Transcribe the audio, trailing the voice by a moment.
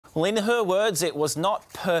Well, in her words, it was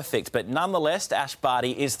not perfect, but nonetheless, Ash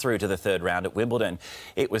Barty is through to the third round at Wimbledon.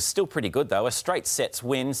 It was still pretty good, though. A straight sets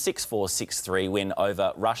win, 6-4, 6-3 win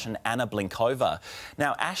over Russian Anna Blinkova.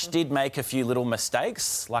 Now, Ash did make a few little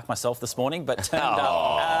mistakes, like myself this morning, but turned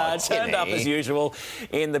up as usual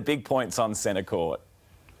in the big points on centre court.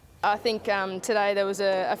 I think today there was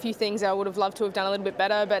a few things I would have loved to have done a little bit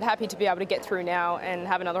better, but happy to be able to get through now and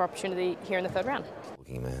have another opportunity here in the third round.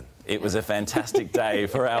 Man. It was a fantastic day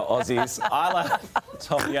for our Aussies. Isla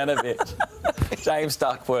Tomjanovic, James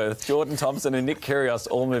Duckworth, Jordan Thompson and Nick Kyrgios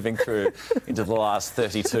all moving through into the last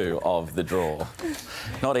 32 of the draw.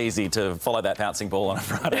 Not easy to follow that bouncing ball on a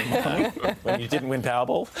Friday morning when you didn't win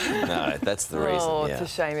Powerball. No, that's the reason. Oh, yeah. it's a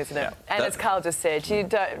shame, isn't it? Yeah. And as Karl just said,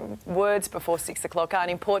 words before 6 o'clock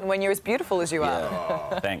aren't important when you're as beautiful as you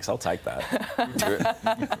are. Thanks, I'll take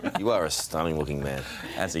that. You are a stunning-looking man.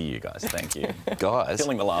 As are you guys, thank you. Guys.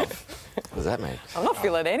 Feeling the love. What does that mean? I'm not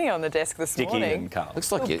feeling any on the desk this Dickie morning. and Karl.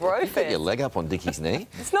 Looks like you Brofist. got your leg up on Dickie's knee.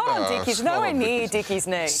 It's not on Dickie's, nowhere near Dickie's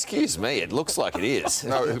knee. Excuse me, it looks like it is.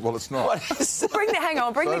 No, well, it's not. Hang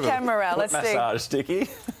on, bring the camera around. Let's see. Massage, Dickie.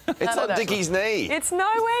 It's on Dickie's knee. It's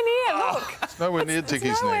nowhere near, look. It's nowhere near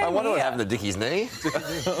Dickie's knee. I wonder what happened to Dickie's knee.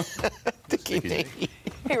 Dickie knee.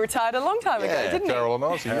 He retired a long time ago, didn't he? Karl and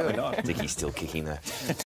Aussie, yeah. Not. Dickie's still kicking though.